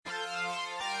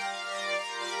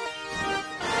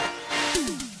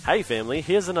Hey family,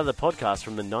 here's another podcast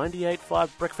from the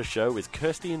 98.5 Breakfast Show with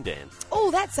Kirsty and Dan. Oh,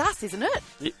 that's us, isn't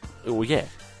it? Yeah.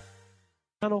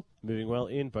 Tunnel, moving well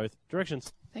in both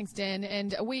directions. Thanks, Dan.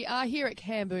 And we are here at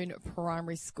Camboon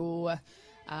Primary School. Yay!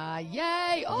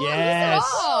 Oh, Yes!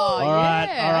 Oh, all right,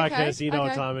 yeah. Okay. Kirsty, you know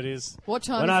what time it is. What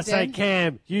time when is I it, say Dan?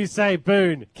 Cam, you say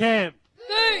Boon. Cam.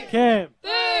 Boon! Cam.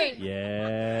 Boon!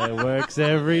 Yeah, it works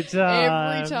every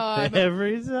time. Every time.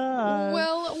 Every time.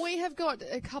 Well, we have got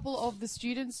a couple of the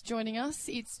students joining us.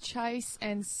 It's Chase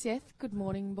and Seth. Good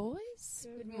morning, boys.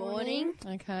 Good morning.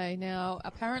 Okay, now,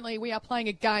 apparently we are playing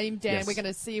a game, Dan. Yes. We're going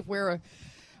to see if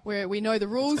we know the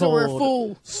rules or we're a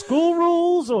fool. School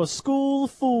rules or school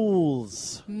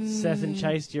fools? Seth and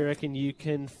Chase, do you reckon you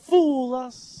can fool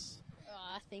us?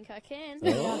 I think I can.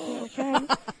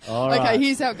 All right. Okay,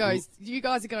 here's how it goes. You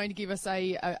guys are going to give us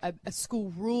a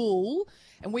school rule,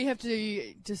 and we have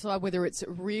to decide whether it's a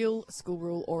real school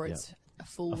rule or it's a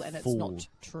fool and fool. it's not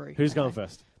true. Who's going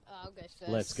first? I'll go first.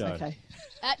 Let's go. Okay.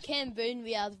 At Camboon,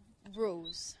 we have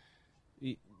rules.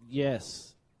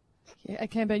 Yes. Yeah,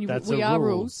 at Camboon, That's we a are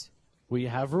rule. rules. We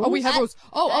have rules? Oh, we have rules.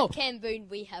 Oh. At Camboon,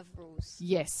 we have rules.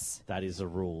 Yes. That is a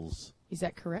rules. Is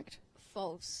that correct?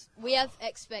 False. We have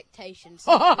expectations.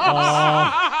 Okay,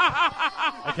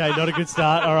 not a good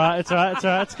start. All right, it's all right.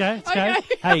 It's okay.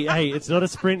 Hey, it's not a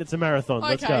sprint, it's a marathon.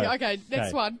 Let's go. Okay,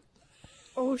 next one.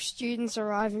 All students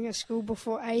arriving at school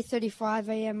before 8:35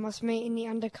 a.m. must meet in the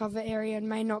undercover area and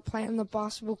may not play on the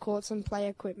basketball courts and play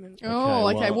equipment. Oh,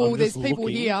 okay. well, Well, I'm there's just people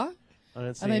looking. here, I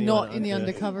don't see and they're anyone not in the under-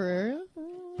 undercover area.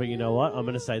 But you know what? I'm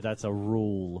going to say that's a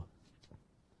rule.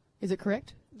 Is it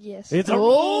correct? Yes. It's a Oh,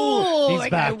 rule. He's okay,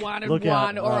 back. 1 and Look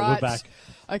 1. out. All right. we're back.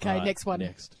 Okay, All right, next one.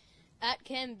 Next. At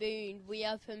Camboon, we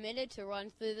are permitted to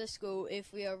run through the school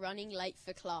if we are running late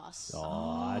for class.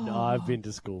 I've been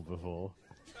to school before.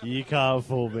 You can't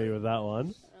fool me with that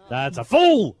one. That's a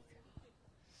fool.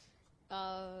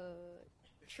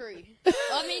 True.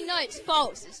 I mean, no, it's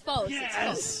false. It's false. It's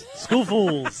false. School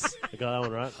fools. I got that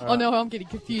one right. All Oh right. no, I'm getting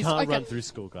confused. Can't Okay. run through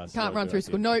school, guys. Can't Not a run good through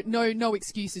school. idea. No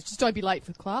excuses. Just don't be late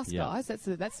for class, Yeah. guys.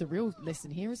 That's the real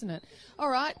lesson here, isn't it? All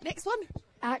right, next one.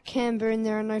 At Camboon,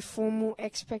 there are no formal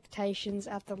expectations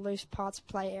at the loose parts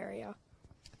play area.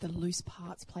 The loose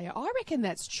parts player. I reckon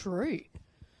that's true.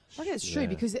 I reckon it's true Yeah.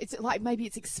 because it's like maybe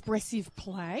it's expressive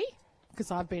play. Because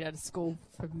I've been out of school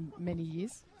for many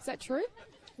years. Is that true?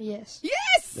 Yes.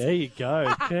 Yes. There you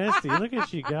go, Kirsty. Look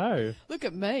at you go. Look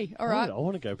at me. All right, I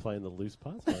want to go play in the loose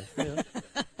parts. Yeah.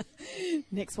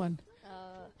 next one.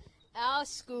 Our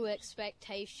school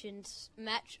expectations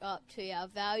match up to our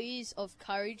values of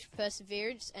courage,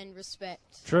 perseverance, and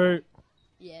respect. True.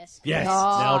 Yes. Yes.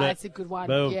 Oh, Nailed it. that's a good one.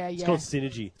 Boom. Yeah, It's yeah. called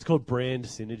synergy. It's called brand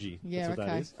synergy. Yeah, That's what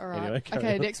okay. that is. All right. Anyway, carry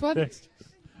Okay, on. next one. Next.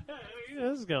 Yeah,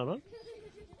 this is going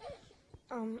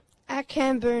on. At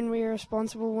Camboon, we are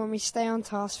responsible when we stay on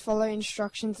task, follow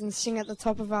instructions, and sing at the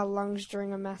top of our lungs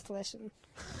during a math lesson.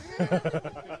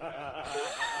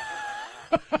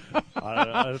 I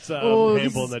don't know. It's Oh, this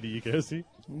handball is- that to you, Kirsty.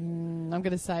 I'm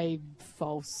going to say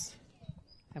false.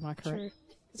 Am I correct? True.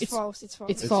 It's false. It's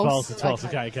false. It's It's false. false. It's false.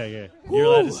 Okay. Okay, yeah. You're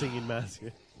allowed to sing in maths. Yeah.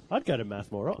 I'd go to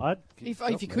math more.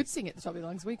 If you could sing at the top of your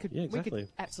lungs, we could. Yeah, We exactly. could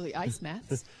absolutely ace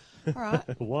maths. All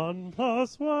right. 1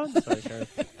 + 1. Okay.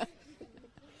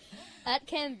 At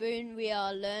Camboon, we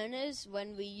are learners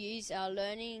when we use our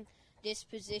learning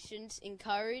dispositions,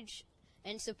 encourage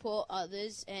and support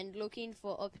others, and looking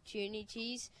for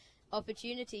opportunities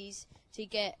to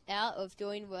get out of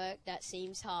doing work that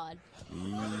seems hard.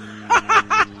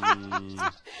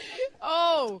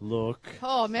 Oh. Look.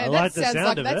 Oh man, I that like the sounds sound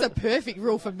like of that's it. a perfect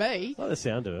rule for me. I like the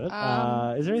sound of it.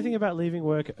 Is there anything about leaving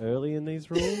work early in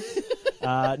these rules?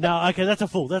 No, okay, that's a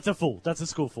fool. That's a fool. That's a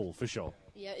school fool, for sure.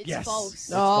 Yeah, it's Yes. false.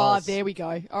 It's Oh, false. there we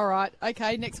go. All right.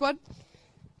 Okay, next one.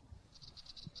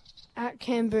 At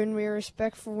Camboon, we are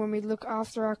respectful when we look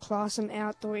after our class and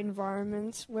outdoor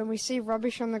environments. When we see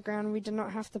rubbish on the ground, we do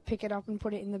not have to pick it up and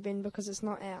put it in the bin because it's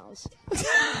not ours.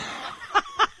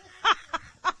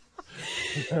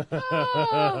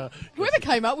 Whoever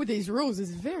came up with these rules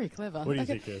is very clever. What do you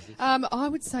Okay. think, Kirsty? I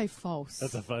would say false.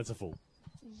 That's a fool.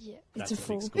 Yeah, That's it's a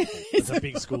fool. big school fool. That's a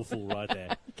big school fool right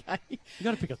there. Okay. You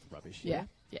got to pick up the rubbish. Yeah.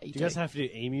 Yeah, you Do you guys have to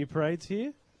do emu parades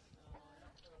here?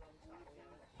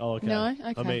 Oh, okay. No?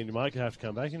 I Okay. mean, you might have to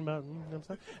come back in about...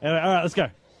 Anyway, all right, let's go.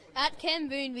 At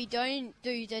Camboon, we don't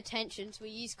do detentions. We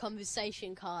use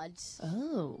conversation cards.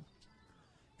 Oh.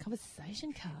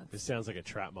 Conversation cards. This sounds like a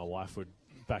trap my wife would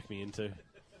back me into.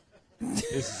 This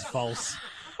is false.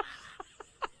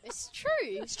 It's true.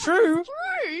 It's true.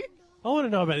 True. I want to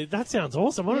know about it. That sounds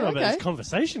awesome. I want to Yeah, know about okay. these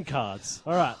conversation cards.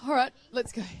 All right. All right,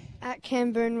 let's go. At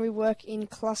Camboon, we work in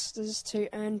clusters to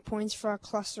earn points for our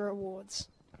cluster awards.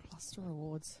 Buster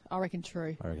Awards. I reckon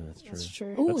true. I reckon that's true. That's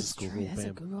true. Oh, That's a it's school true. rule, That's a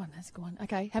bam. good one. That's a good one.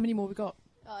 Okay, how many more we got?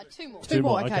 Two more. Two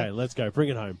more, Okay. okay. Let's go. Bring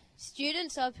it home.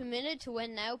 Students are permitted to wear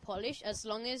nail polish as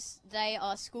long as they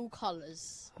are school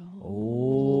colours.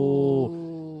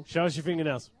 Oh. Show us your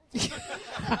fingernails.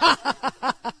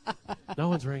 No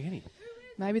one's wearing any.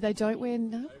 Maybe they don't wear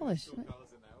nail polish.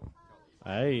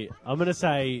 Hey, I'm going to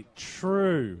say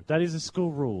true. That is a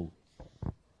school rule.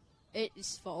 It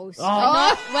is false.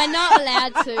 Oh. We're not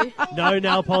allowed to. No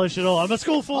nail polish at all. I'm a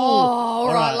school fool. Oh, all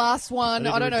right, right. last one.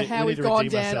 I I need don't to know how we we've need to gone,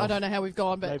 redeem Dan. myself. I don't know how we've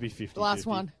gone, but Maybe 50. last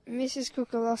one. Mrs.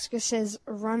 Kukalowska says,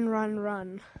 run, run,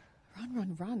 run. Run,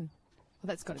 run, run. Well,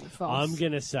 that's got to be false. I'm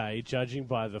going to say, judging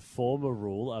by the former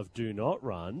rule of do not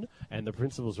run, and the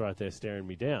principal's right there staring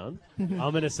me down, I'm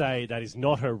going to say that is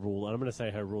not her rule, and I'm going to say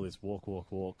her rule is walk,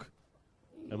 walk, walk.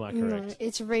 Am I No, correct?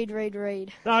 it's read, read,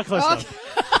 read. No, close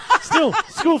enough. Still,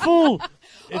 school fool.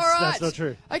 All right. That's not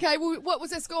true. Okay, well, what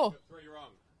was their score? 3 wrong.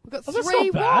 We've got Oh, that's 3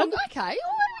 not bad. wrong. Okay, all right,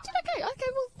 we did okay.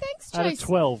 Okay, well, thanks, Out of Chase.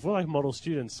 12, we're like model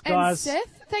students. And Guys,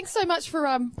 Seth, thanks so much for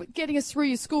getting us through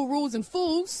your school rules and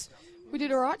fools. We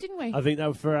did all right, didn't we? I think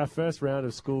that for our first round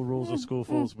of school rules or school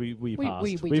fools, we passed.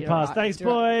 we We did passed. all right. Thanks, We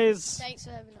did all right. boys. Thanks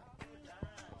for having us.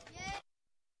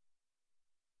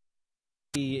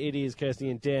 It is Kirsty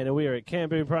and Dan, and we are at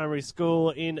Camboon Primary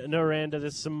School in Noranda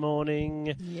this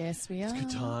morning. Yes, we are. Good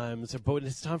times. But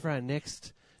it's time for our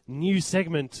next new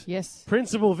segment. Yes.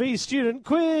 Principal v Student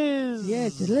Quiz. Yeah.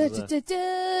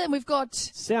 Da-da-da-da-da. And we've got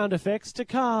Sound effects to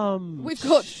come.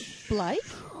 Blake.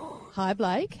 Hi,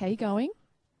 Blake. How you going?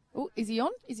 Oh, is he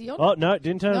on? Is he on? Oh, no,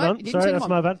 didn't turn No, it on. you didn't Sorry, turn that's him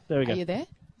my on. bad. There we Are go. you there?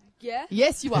 Yeah.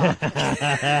 Yes, you are.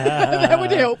 That would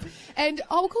help. And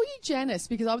I'll call you Janice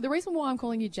because the reason why I'm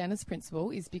calling you Janice, Principal,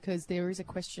 is because there is a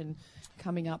question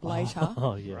coming up later.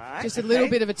 Oh, yeah. Right. Just a little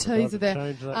bit of a teaser there.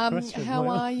 change that question, How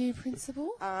Leila. are you,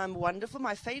 Principal? Wonderful.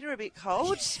 My feet are a bit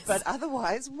cold, but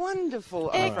otherwise wonderful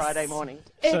on a Friday morning.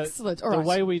 So Excellent. All the right.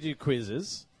 way we do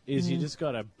quizzes is you just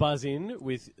got to buzz in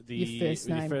with Your first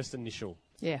name. your first initial,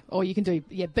 Yeah. Or you can do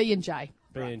B and J.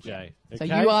 B and J. So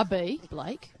Okay? you are B,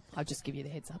 Blake. I'll just give you the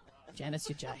heads up. Janice,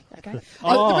 you're J. Okay.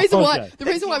 Oh, the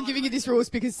reason why I'm giving you this rule is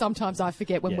because sometimes I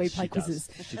forget when Yes, we she play does. quizzes.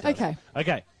 She does. Okay.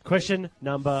 Okay, question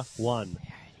number 1.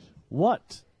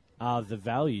 What are the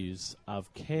values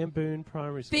of Camboon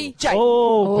Primary School? B. J.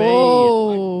 Oh, B.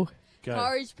 Oh. Go.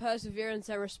 Courage, perseverance,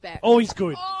 and respect. Oh, he's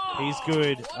good. He's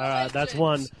good. All right, that's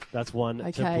one. That's one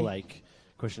Okay. to Blake.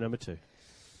 Question number 2.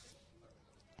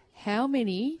 How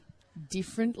many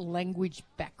different language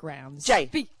backgrounds? J.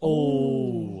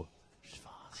 Oh,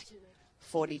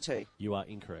 42. you are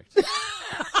incorrect.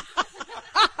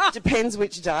 Depends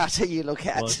which data you look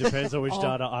at. Well, it depends on which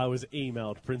data I was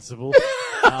emailed, Principal.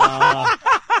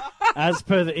 As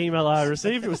per the email I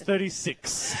received, it was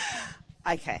 36.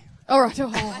 Okay. All right.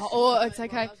 Oh, it's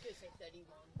okay.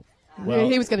 Well,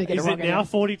 he was going to get is it wrong. it now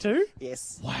 42?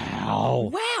 Yes. Wow.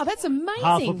 Wow, that's amazing.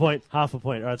 Half a point. Half a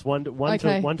point. All right, it's one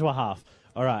Okay. to a half.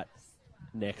 All right.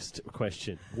 Next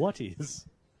question. What is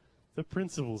the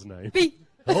principal's name? B.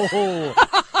 Oh,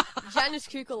 Janice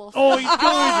Kukalov.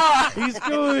 he's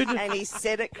good. And he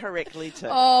said it correctly too.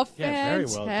 Oh, Yeah, very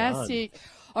well done. fantastic.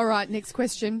 All right, next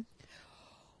question.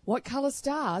 What colour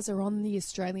stars are on the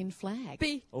Australian flag?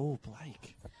 B. Oh,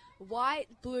 Blake. White,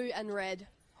 blue, and red.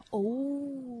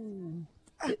 Oh.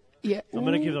 Yeah. I'm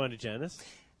going to give that one to Janice.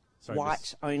 Sorry, White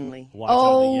miss. only. White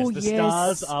Oh, only. Yes, the yes.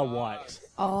 stars are white.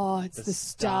 Oh, it's the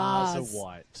stars. are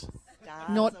white.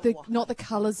 Not the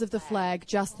colours of the flag,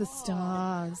 just the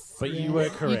stars. But you were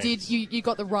correct. You did. You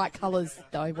got the right colours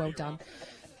though. Well done.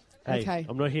 Hey, Okay.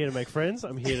 I'm not here to make friends.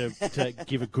 I'm here to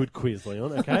give a good quiz,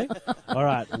 Leon, okay? All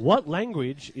right. What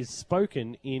language is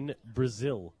spoken in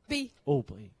Brazil? B. Oh,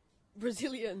 Blake.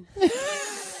 Brazilian.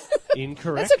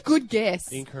 Incorrect. That's a good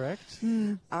guess. Incorrect.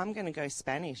 I'm going to go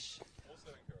Spanish.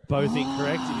 Both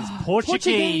incorrect. It is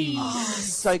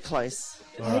Portuguese. So close.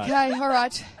 All right. Okay. All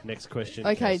right. Next question.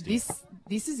 Okay. Kirsty.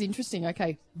 This is interesting.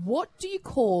 Okay. What do you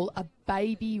call a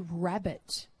baby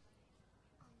rabbit?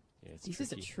 Yeah, it's This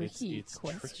is a tricky. tricky It's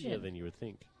question. trickier than you would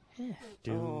think. Yeah.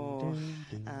 You've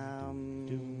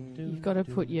You've got to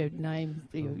put your name,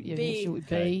 your B. initial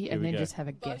Okay, B, here and we then go. just have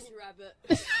a guess. Bunny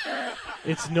rabbit.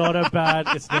 It's not a bad.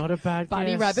 It's not a bad.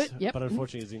 Bunny guess, rabbit, yep. But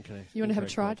unfortunately, it's incorrect. You want to have a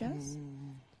try, Incorrect, Jazz?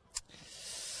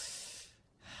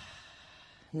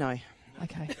 No.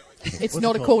 Okay. It's What's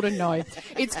not it called a no.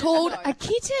 It's called a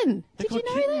kitten. Did you called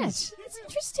know kittens. that? That's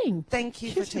interesting. Thank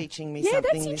you for teaching me Yeah, something.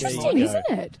 that's this interesting, morning. isn't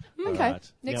it? All Okay.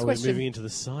 right. Next now question. we're moving into the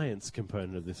science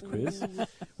component of this quiz.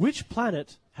 Which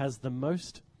planet has the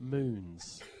most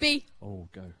moons? B. Oh,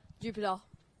 go. Jupiter.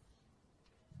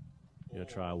 You want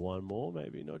to try one more?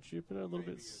 Maybe not Jupiter. A little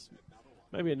bit.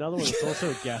 Maybe another one that's also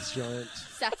a gas giant.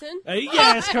 Saturn.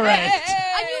 Yes, correct.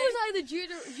 I knew it was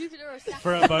either Jupiter or Saturn.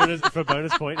 For a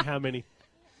bonus point, how many?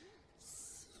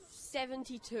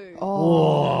 72.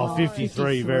 Oh,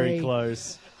 53. Very 53.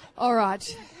 close. All right.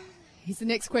 Here's the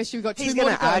next question. We've got two He's more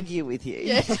going to to go. argue with you.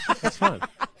 Yeah. That's fine.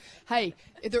 Hey,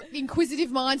 the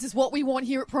inquisitive minds is what we want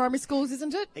here at primary schools,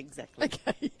 isn't it? Exactly.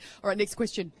 Okay. All right, next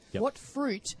question. Yep. What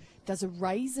fruit does a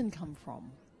raisin come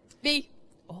from? B.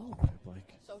 Oh.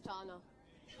 Like, Sultana.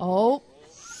 Oh.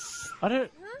 I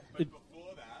don't.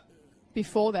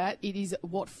 Before that, it is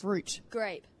what fruit?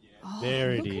 Grape.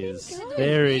 There it look at him is. go.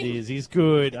 There it is. He's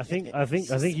good. I think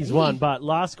he's won. But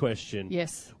last question.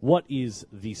 Yes. What is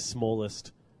the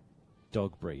smallest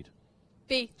dog breed?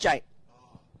 B. Jake.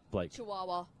 Blake.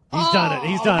 Chihuahua. He's done it.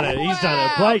 He's done it. He's done it.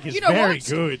 Wow. Blake is You know very what?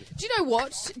 good. Do you know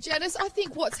what, Janice? I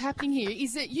think what's happening here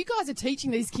is that you guys are teaching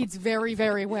these kids very,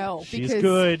 very well. She's because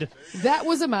good. That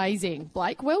was amazing.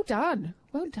 Blake, well done.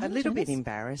 Well done. A little bit Janice.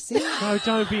 embarrassing. No,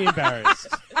 don't be embarrassed.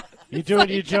 You're doing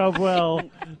your job well.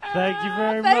 Thank you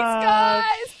very Thanks, much.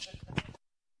 guys.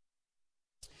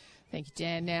 Thank you,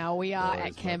 Dan. Now we are There at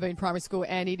is Camboon Primary School,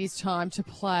 and it is time to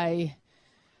play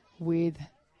with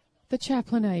the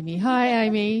chaplain, Amy. Hi,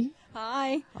 Amy.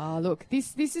 Hi. Oh, look,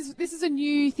 this is a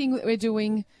new thing that we're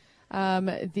doing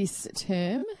this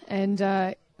term, and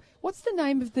what's the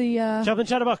name of the? Chaplain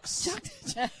Chatterbox.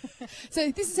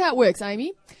 So this is how it works,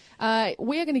 Amy.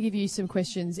 We are going to give you some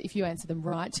questions. If you answer them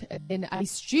right, then a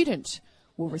student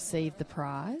will receive the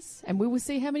prize, and we will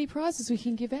see how many prizes we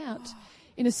can give out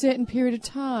in a certain period of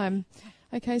time.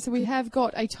 Okay, so we have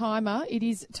got a timer. It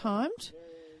is timed.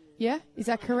 Yeah, is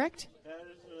that correct?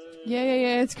 Yeah,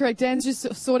 it's correct. Dan's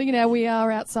just sorting it out. We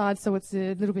are outside, so it's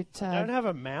a little bit... Don't have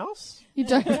a mouse? you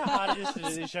don't... How hard it is to do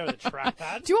this show with a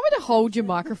trackpad? Do you want me to hold your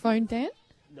microphone, Dan?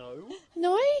 No.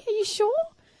 No? Are you sure?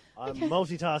 I'm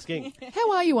multitasking.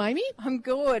 How are you, Amy? I'm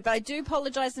good, but I do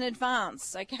apologise in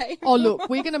advance, okay? Oh, look,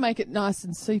 we're going to make it nice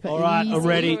and super All right, easy. I'm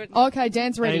ready. Good. Okay,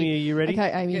 Dan's ready. Amy, are you ready?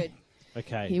 Okay, Amy. Good.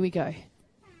 Okay. Here we go.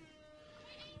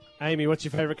 Amy, what's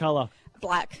your favourite colour?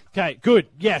 Black. Okay, good.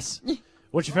 Yes.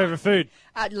 What's your favourite food?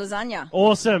 Lasagna.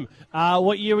 Awesome.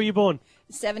 What year were you born?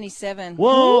 77.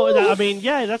 Whoa. I mean,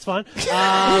 yeah, that's fine.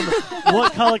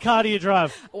 What colour car do you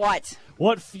drive? White.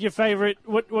 Your favourite?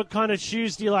 What kind of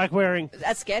shoes do you like wearing?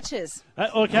 Sketches.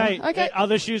 Okay. Okay.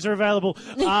 Other shoes are available.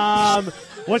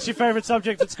 What's your favourite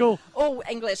subject at school? Oh,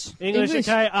 English. English. English.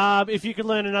 Okay. If you could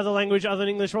learn another language other than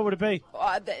English, what would it be?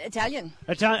 Italian.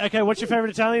 Italian. Okay. What's your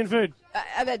favourite Italian food?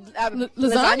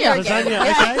 Lasagna. again. Lasagna.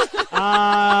 Yeah. Okay.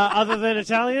 Other than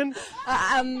Italian?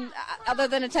 Other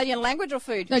than Italian language or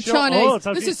food? No, Sure. Chinese. Oh, it's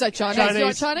up to Let's you. just say Chinese. Chinese. You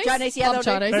want Chinese? Chinese, yeah, Love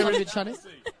that'll do. Chinese. Love a bit of Chinese.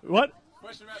 What?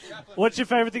 What's your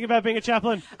favourite thing about being a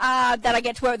chaplain? That I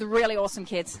get to work with really awesome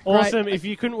kids. Awesome. If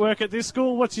you couldn't work at this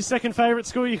school, what's your second favourite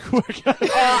school you could work at?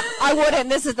 I wouldn't.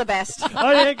 This is the best.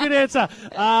 Oh, yeah, good answer.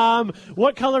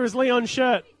 What colour is Leon's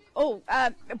shirt? Oh,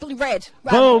 red.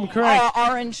 Boom, correct.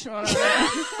 Orange.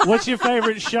 What's your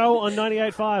favourite show on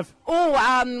 98.5?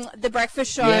 Oh, The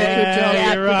Breakfast Show. Yeah, good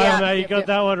job. you're right, Yeah. mate. You got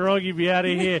that one wrong. You'd be out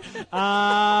of here.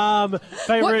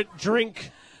 Favourite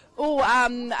drink? Oh,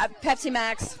 Pepsi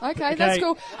Max. Okay, that's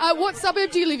cool. What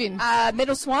suburb do you live in?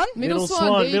 Middle Swan. Middle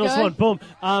Swan. There you Middle go. Swan.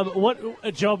 Boom. What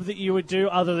a job that you would do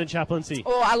other than chaplaincy?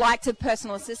 Oh, I liked a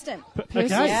personal assistant.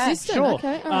 Personal assistant, sure.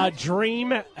 okay, all right.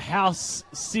 Dream house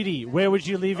city. Where would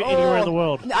you live anywhere in the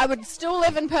world? I would still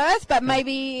live in Perth, but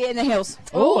maybe in the hills.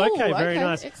 Oh, okay, very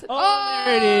nice. Excellent. Oh,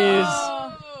 there it is.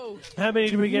 Oh, How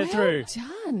many did we get through?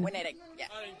 done. Winning. Yeah.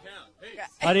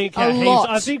 I didn't count. A lot.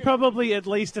 I think probably at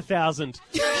least 1,000.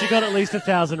 She got at least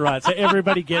 1,000 right, so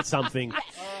everybody gets something.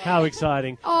 How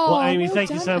exciting. Oh, well, Amy, well thank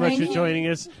you done, so much Amy. for joining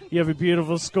us. You have a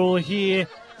beautiful school here.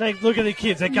 Look at the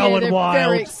kids. They're Yeah, going they're wild.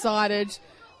 very excited.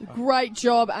 Great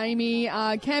job, Amy.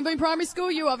 Camboon Primary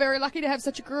School, you are very lucky to have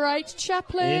such a great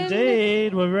chaplain.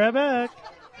 Indeed. We'll be right back.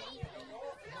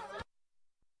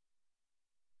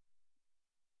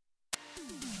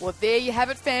 Well, there you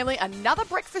have it, family. Another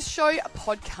Breakfast Show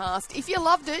podcast. If you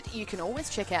loved it, you can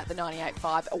always check out the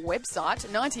 98.5 website,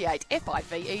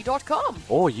 98five.com.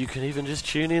 Or you can even just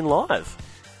tune in live.